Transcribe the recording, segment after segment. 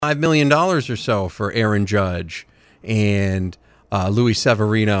$5 million or so for Aaron Judge and Luis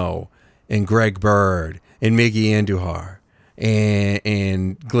Severino and Greg Bird and Miggy Andujar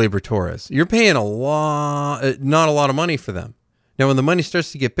and Gleyber Torres. You're paying not a lot of money for them. Now, when the money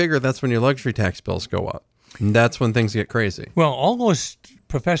starts to get bigger, that's when your luxury tax bills go up. And that's when things get crazy. Well, all those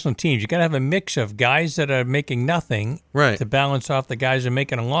professional teams, you got to have a mix of guys that are making nothing to balance off the guys that are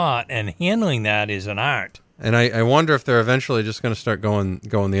making a lot, and handling that is an art. And I wonder if they're eventually just going to start going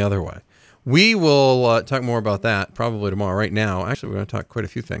the other way. We will talk more about that probably tomorrow. Right now, actually, we're going to talk quite a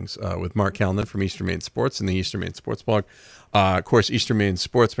few things with Marc Calnan from Eastern Maine Sports and the Eastern Maine Sports blog. Of course, Eastern Maine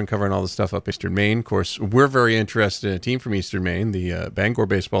Sports been covering all the stuff up Eastern Maine. Of course, we're very interested in a team from Eastern Maine, the Bangor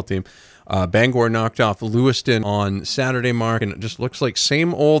baseball team. Bangor knocked off Lewiston on Saturday, Mark, and it just looks like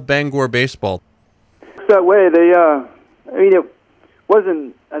same old Bangor baseball. That way, it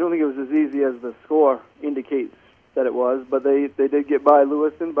wasn't. I don't think it was as easy as the score indicates that it was, but they did get by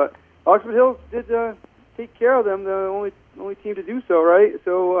Lewiston. But Oxford Hills did take care of them, the only team to do so, right?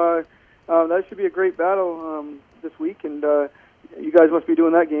 So that should be a great battle this week, and you guys must be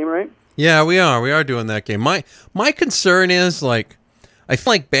doing that game, right? Yeah, we are. We are doing that game. My concern is, like, I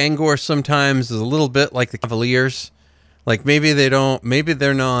feel like Bangor sometimes is a little bit like the Cavaliers. Like, maybe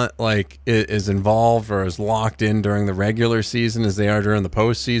they're not, like, as involved or as locked in during the regular season as they are during the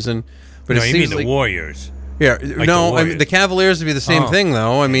postseason. But no, it you seems mean like the Warriors. Yeah, like no, the Cavaliers would be the same thing,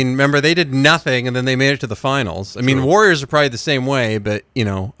 though. I mean, remember, they did nothing, and then they made it to the finals. I mean, the Warriors are probably the same way, but,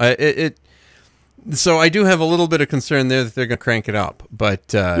 so I do have a little bit of concern there that they're going to crank it up.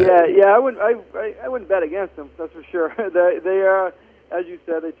 But I wouldn't bet against them, that's for sure. They are, as you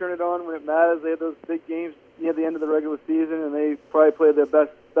said, they turn it on when it matters. They have those big games near the end of the regular season, and they probably play their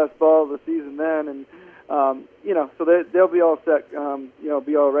best ball of the season then. And, so they'll be all set,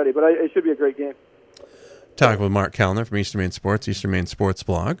 be all ready. But it should be a great game. Talking with Marc Calnan from Eastern Maine Sports, Eastern Maine Sports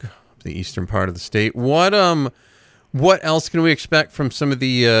blog, the eastern part of the state. What else can we expect from some of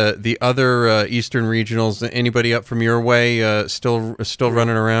the other eastern regionals? Anybody up from your way still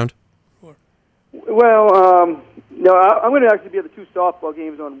running around? Well, no, I'm going to actually be at the two softball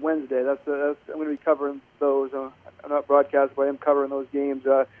games on Wednesday. I'm going to be covering those. I'm not broadcast, but I am covering those games.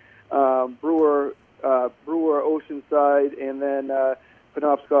 Brewer, Oceanside, and then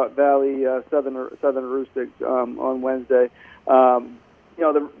Penobscot Valley, Southern Rustics on Wednesday.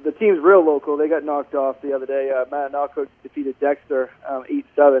 The team's real local. They got knocked off the other day. Mananoque defeated Dexter 8-7.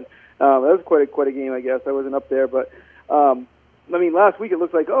 That was quite a game, I guess. I wasn't up there, but last week it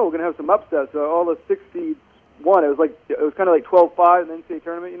looked like we're gonna have some upsets. All the 6 seeds won. It was kind of like 12-5 in the NCAA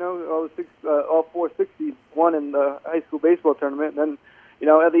tournament. All 4 6 seeds won in the high school baseball tournament. And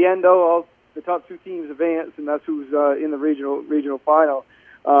then at the end, all the top 2 teams advance, and that's who's in the regional final.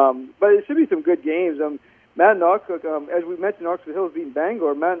 But it should be some good games. Matanoque, as we mentioned, Oxford Hills beating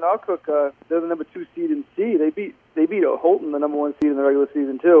Bangor. Matanoque, they're the number 2 seed in C. They beat Holton, the number 1 seed in the regular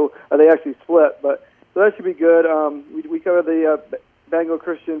season too. They actually split, but so that should be good. We covered the Bangor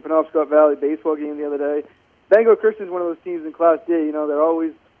Christian Penobscot Valley baseball game the other day. Bangor Christian is one of those teams in Class D. They're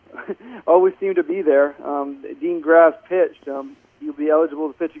always seem to be there. Dean Grass pitched. You'll be eligible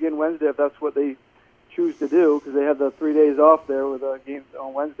to pitch again Wednesday if that's what they choose to do, because they have the 3 days off there with games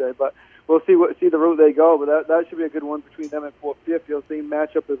on Wednesday. But we'll see the route they go. But that should be a good one between them and Fort Fairfield. Same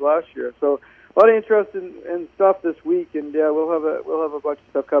matchup as last year. So a lot of interest in stuff this week, and we'll have a bunch of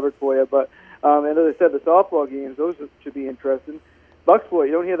stuff covered for you. But and as I said, the softball games, those should be interesting. Bucksport,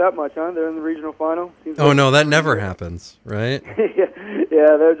 you don't hear that much, huh? They're in the regional final. No, that never happens, right?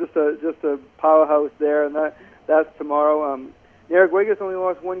 yeah, they're just a powerhouse there, and that's tomorrow. Narragansett only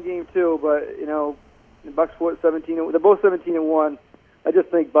lost 1 game too, but Bucksport 17. They're both 17-1. I just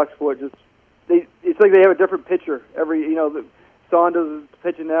think Bucksport it's like they have a different pitcher every. Saunders is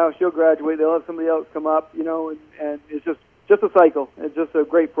pitching now. She'll graduate. They'll have somebody else come up. And it's just a cycle. It's just a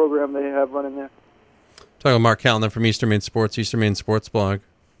great program they have running there. Talking about Marc Calnan from Eastern Maine Sports, Eastern Maine Sports blog.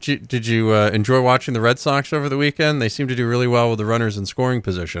 Did you enjoy watching the Red Sox over the weekend? They seem to do really well with the runners in scoring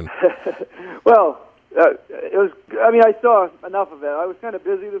position. Well, it was. I saw enough of it. I was kind of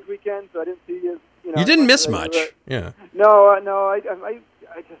busy this weekend, so I didn't see it. You didn't miss much. Yeah. No. I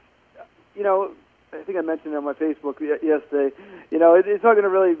just. I think I mentioned it on my Facebook yesterday. It's not going to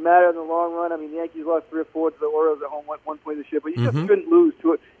really matter in the long run. The Yankees lost 3 or 4 to the Orioles at home one point this year, but you just shouldn't lose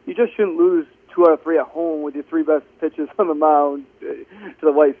to it. You just shouldn't lose 2 out of 3 at home with your 3 best pitchers on the mound to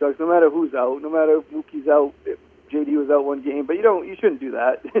the White Sox. No matter who's out, no matter if Mookie's out, if JD was out 1 game, but you shouldn't do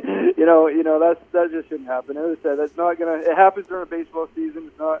that. That just shouldn't happen. As I said, that's not gonna. It happens during a baseball season.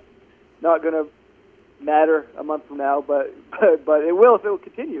 It's not gonna matter a month from now, but it will if it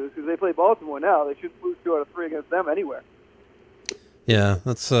continues, because they play Baltimore now. They shouldn't lose 2 out of 3 against them anywhere. Yeah,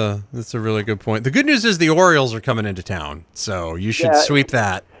 that's a really good point. The good news is the Orioles are coming into town, so you should sweep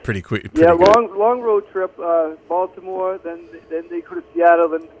that pretty quick. Yeah, long road trip, Baltimore, then they go to Seattle,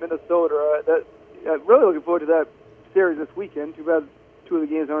 then Minnesota. Really looking forward to that series this weekend. Too bad two of the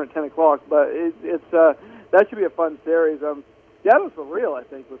games aren't at 10 o'clock, but it's that should be a fun series. Seattle's for real, I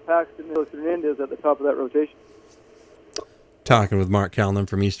think, with Paxton and Hernandez at the top of that rotation. Talking with Marc Calnan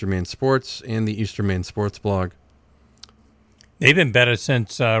from Eastern Maine Sports and the Eastern Maine Sports blog. They've been better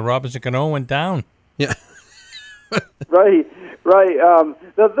since Robinson Cano went down. Yeah. Right.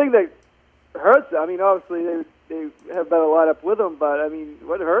 The thing that hurts them, I mean, obviously they have better lineup with him, but I mean,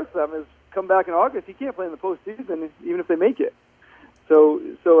 what hurts them is come back in August, he can't play in the postseason even if they make it. So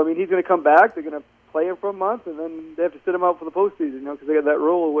I mean, he's going to come back. They're going to play him for a month, and then they have to sit him out for the postseason, because they got that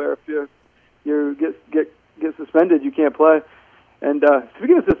rule where if you get suspended, you can't play. And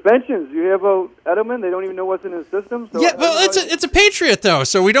speaking of suspensions, you hear about Edelman? They don't even know what's in his system. So yeah, well, it's a Patriot though,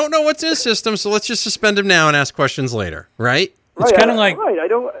 so we don't know what's in his system. So let's just suspend him now and ask questions later, right? It's kind of like I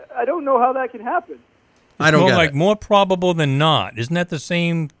don't know how that can happen. I don't get it. More probable than not. Isn't that the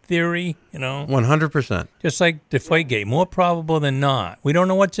same theory? 100%. Just like Deflategate, more probable than not. We don't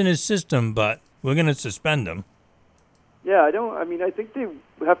know what's in his system, but we're going to suspend him. Yeah, I think they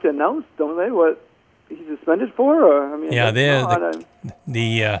have to announce, don't they, what he's suspended for? Or, yeah,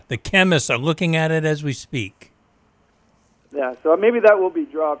 the chemists are looking at it as we speak. Yeah, so maybe that will be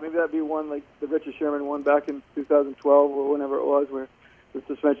dropped. Maybe that'd be one like the Richard Sherman one back in 2012 or whenever it was, where the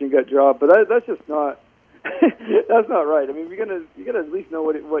suspension got dropped. But that's just not. That's not right. I mean, you gotta at least know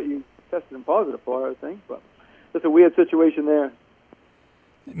what you tested him positive for, I think. But it's a weird situation there.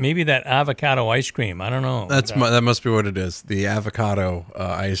 Maybe that avocado ice cream. I don't know. That must be what it is. The avocado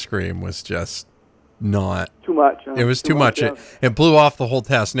ice cream was just not too much. It was too much. Yeah. It blew off the whole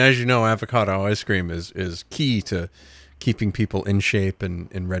test. And as you know, avocado ice cream is key to keeping people in shape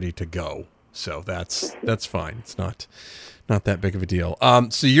and ready to go. So that's fine. It's not that big of a deal.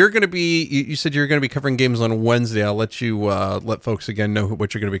 So you're going to be, you said you're going to be covering games on Wednesday. I'll let you let folks again know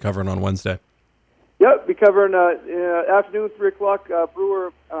what you're going to be covering on Wednesday. Yep, be covering afternoon 3 o'clock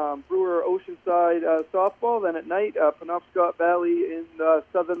Brewer Oceanside softball. Then at night Penobscot Valley in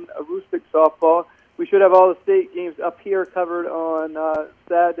Southern Aroostook softball. We should have all the state games up here covered on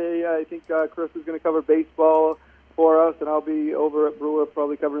Saturday. I think Chris is going to cover baseball for us, and I'll be over at Brewer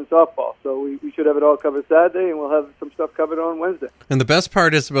probably covering softball. So we should have it all covered Saturday, and we'll have some stuff covered on Wednesday. And the best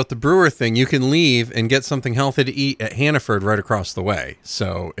part is about the Brewer thing, you can leave and get something healthy to eat at Hannaford right across the way.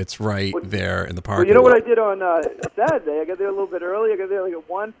 So it's right there in the park. Well, you know what I did on Saturday? I got there a little bit early. I got there like at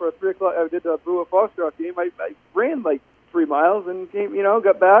 1 for a 3 o'clock. I did the Brewer Foxtrot game. I ran like 3 miles and came,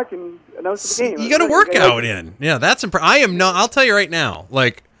 got back and announced the game. You got a workout in. Yeah, that's impressive. I am not, I'll tell you right now,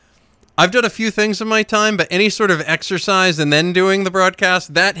 like, I've done a few things in my time, but any sort of exercise and then doing the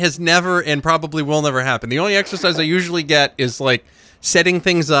broadcast, that has never and probably will never happen. The only exercise I usually get is like setting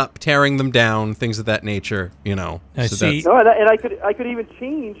things up, tearing them down, things of that nature, I see. No, and I could even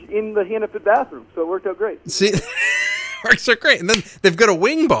change in the Hannaford bathroom, so it worked out great. See, works out great. And then they've got a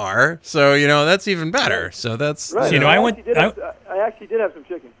wing bar, so, that's even better. So that's... Right. So, I actually did have some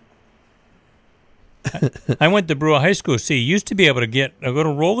chicken. I went to Brewer High School. See, you used to be able to go to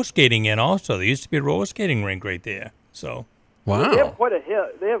roller skating in also. There used to be a roller skating rink right there. So, wow. They have quite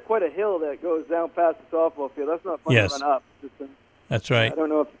a hill that goes down past the softball field. That's not fun to run up. That's right. I don't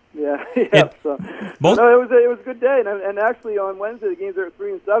know if so. It was a good day, and actually on Wednesday the games are at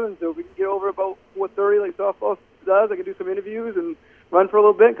 3 and 7. So if we can get over about 4:30 like softball does, I can do some interviews and run for a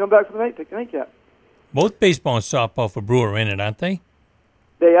little bit and come back for the night, take the nightcap. Both baseball and softball for Brewer are in it, aren't they?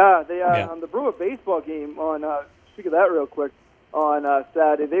 They are. Yeah. On the Brewer baseball game on speak of that real quick on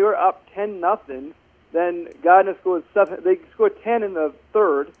Saturday, they were up 10-0. Then Gardner scored 7. They scored 10 in the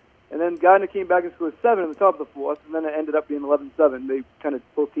third, and then Gardner came back and scored 7 in the top of the fourth, and then it ended up being 11-7. They kind of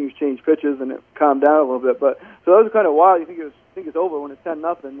both teams changed pitches, and it calmed down a little bit. But so that was kind of wild. You think it's over when it's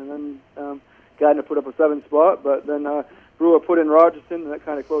 10-0, and then Gardner put up a 7 spot, but then Brewer put in Rogerson, and that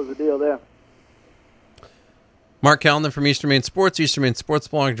kind of closed the deal there. Marc Calnan from Eastern Maine Sports, Eastern Maine Sports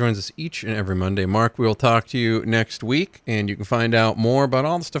blog, joins us each and every Monday. Marc, we will talk to you next week, and you can find out more about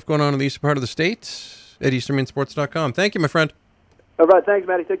all the stuff going on in the eastern part of the state at easternmainsports.com. Thank you, my friend. All right, thanks,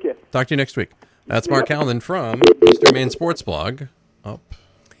 Matty. Take care. Talk to you next week. That's Marc Calnan from Eastern Maine Sports blog up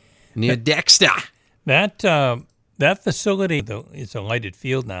near Dexter. That facility, though, it's a lighted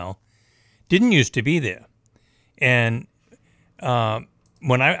field now, didn't used to be there. And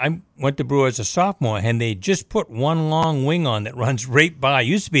when I went to Brewer as a sophomore, and they just put one long wing on that runs right by. It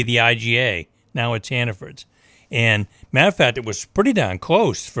used to be the IGA. Now it's Hannaford's. And matter of fact, it was pretty darn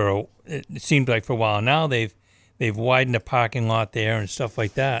close it seemed like for a while. Now they've They've widened the parking lot there and stuff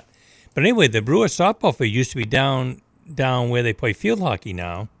like that. But anyway, the Brewer softball field used to be down where they play field hockey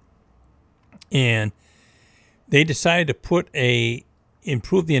now. And they decided to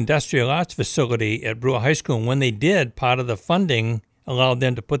improve the industrial arts facility at Brewer High School. And when they did, part of the funding allowed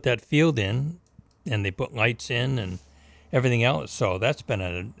them to put that field in, and they put lights in and everything else. So that's been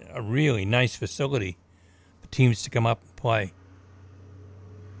a really nice facility for teams to come up and play.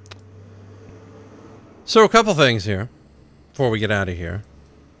 So a couple things here before we get out of here.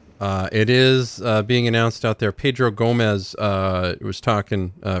 It is being announced out there. Pedro Gomez was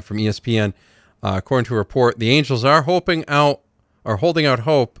talking from ESPN. According to a report, the Angels are holding out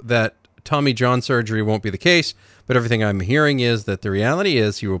hope that Tommy John surgery won't be the case. But everything I'm hearing is that the reality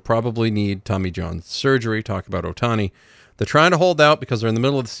is he will probably need Tommy John surgery. Talk about Ohtani. They're trying to hold out because they're in the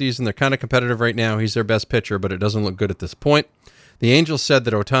middle of the season. They're kind of competitive right now. He's their best pitcher, but it doesn't look good at this point. The Angels said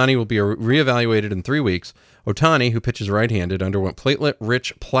that Ohtani will be reevaluated in 3 weeks. Ohtani, who pitches right-handed, underwent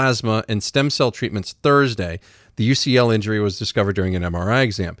platelet-rich plasma and stem cell treatments Thursday. The UCL injury was discovered during an MRI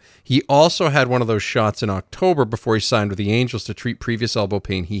exam. He also had one of those shots in October before he signed with the Angels to treat previous elbow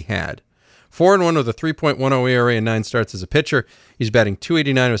pain he had. 4-1 with a 3.10 ERA and 9 starts as a pitcher. He's batting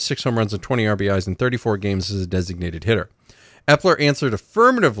 .289 with 6 home runs and 20 RBIs in 34 games as a designated hitter. Epler answered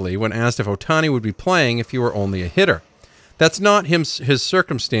affirmatively when asked if Ohtani would be playing if he were only a hitter. That's not his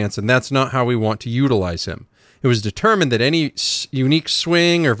circumstance, and that's not how we want to utilize him. It was determined that any unique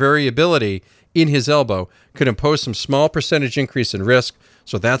swing or variability in his elbow could impose some small percentage increase in risk,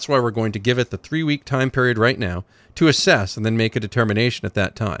 so that's why we're going to give it the 3-week time period right now to assess and then make a determination at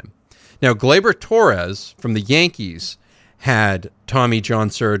that time. Now, Gleyber Torres from the Yankees had Tommy John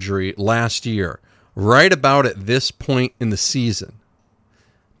surgery last year, right about at this point in the season.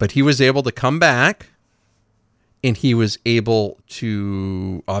 But he was able to come back, and he was able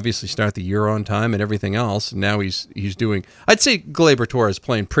to obviously start the year on time and everything else. And now he's doing, I'd say Gleyber Torres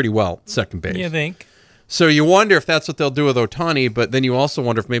playing pretty well second base. You think? So you wonder if that's what they'll do with Ohtani, but then you also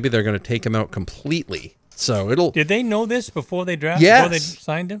wonder if maybe they're going to take him out completely. So Did they know this before they drafted? Yes. Before they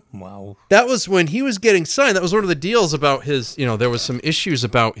signed him? Wow. That was when he was getting signed. That was one of the deals about his, there was some issues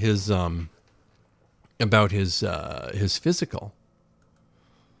about his physical.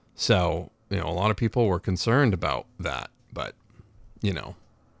 So, a lot of people were concerned about that, but,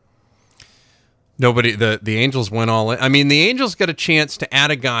 nobody, the Angels went all in. I mean, the Angels got a chance to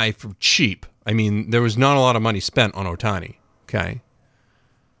add a guy for cheap. I mean, there was not a lot of money spent on Ohtani, okay?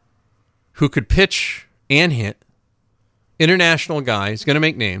 Who could pitch and hit. International guy. He's going to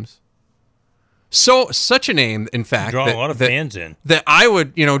make names. Such a name, in fact. Draw a lot of fans in. That I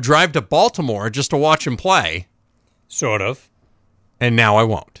would, drive to Baltimore just to watch him play. Sort of. And now I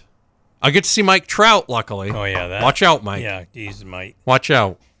won't. I get to see Mike Trout, luckily. Oh, yeah. That. Watch out, Mike. Yeah, geez, Mike. Watch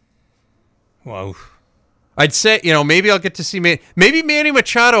out. Wow. I'd say, maybe I'll get to see... Maybe Manny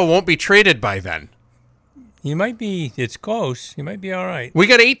Machado won't be traded by then. He might be... It's close. He might be all right. We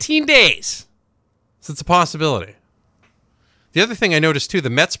got 18 days. So it's a possibility. The other thing I noticed, too, the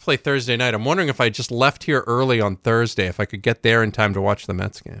Mets play Thursday night. I'm wondering if I just left here early on Thursday, if I could get there in time to watch the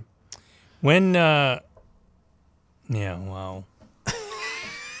Mets game. When... Yeah, wow.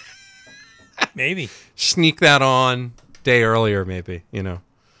 Maybe. Sneak that on day earlier, maybe,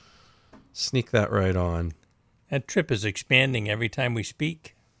 Sneak that right on. That trip is expanding every time we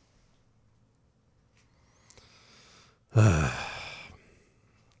speak. That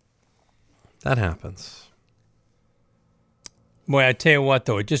happens. Boy, I tell you what,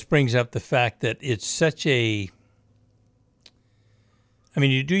 though, it just brings up the fact that it's such a... I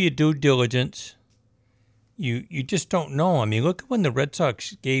mean, you do your due diligence. You just don't know. I mean, look at when the Red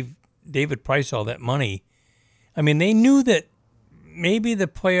Sox gave David Price all that money. I mean, they knew that maybe the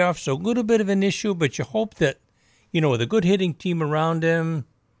playoffs are a little bit of an issue, but you hope that, with a good hitting team around him,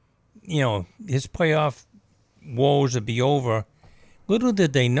 his playoff woes would be over. Little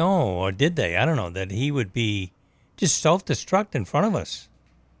did they know, or did they? I don't know, that he would be just self-destruct in front of us.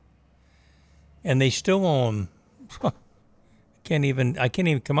 And they still owe him. I can't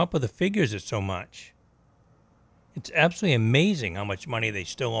even come up with the figures. It's so much. It's absolutely amazing how much money they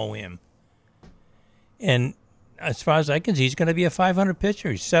still owe him. And as far as I can see, he's going to be a 500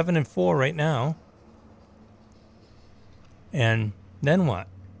 pitcher. He's 7-4 right now. And then what?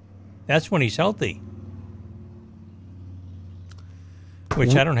 That's when he's healthy.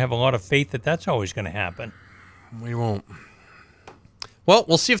 Which I don't have a lot of faith that that's always going to happen. We won't. Well,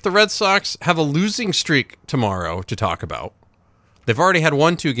 we'll see if the Red Sox have a losing streak tomorrow to talk about. They've already had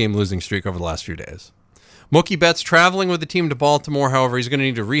 1-2-game losing streak over the last few days. Mookie Betts traveling with the team to Baltimore. However, he's going to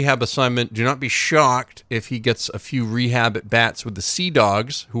need a rehab assignment. Do not be shocked if he gets a few rehab at bats with the Sea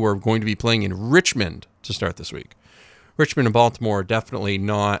Dogs, who are going to be playing in Richmond to start this week. Richmond and Baltimore are definitely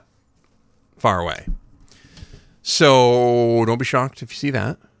not far away. So don't be shocked if you see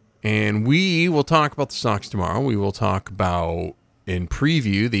that. And we will talk about the Sox tomorrow. We will talk about, in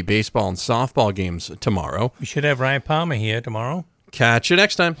preview, the baseball and softball games tomorrow. We should have Ryan Palmer here tomorrow. Catch you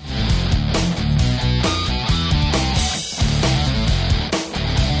next time.